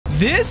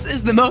This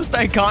is the most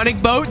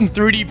iconic boat in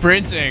 3D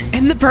printing,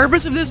 and the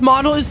purpose of this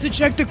model is to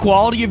check the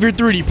quality of your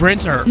 3D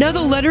printer. Now,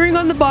 the lettering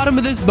on the bottom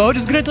of this boat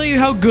is going to tell you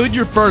how good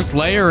your first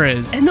layer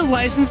is, and the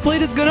license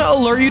plate is going to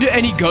alert you to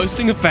any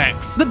ghosting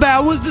effects. The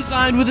bow was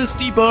designed with a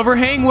steep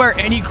overhang where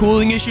any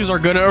cooling issues are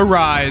going to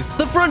arise.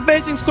 The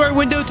front-facing square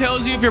window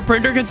tells you if your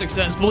printer can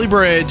successfully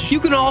bridge. You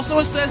can also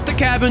assess the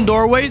cabin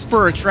doorways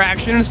for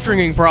retraction and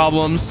stringing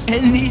problems.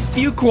 And these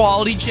few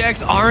quality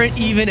checks aren't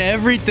even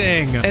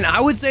everything. And I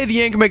would say the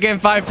Yankomac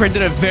M5 printed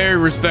a very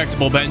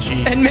respectable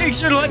benchy. And make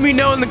sure to let me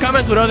know in the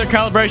comments what other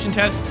calibration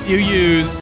tests you use.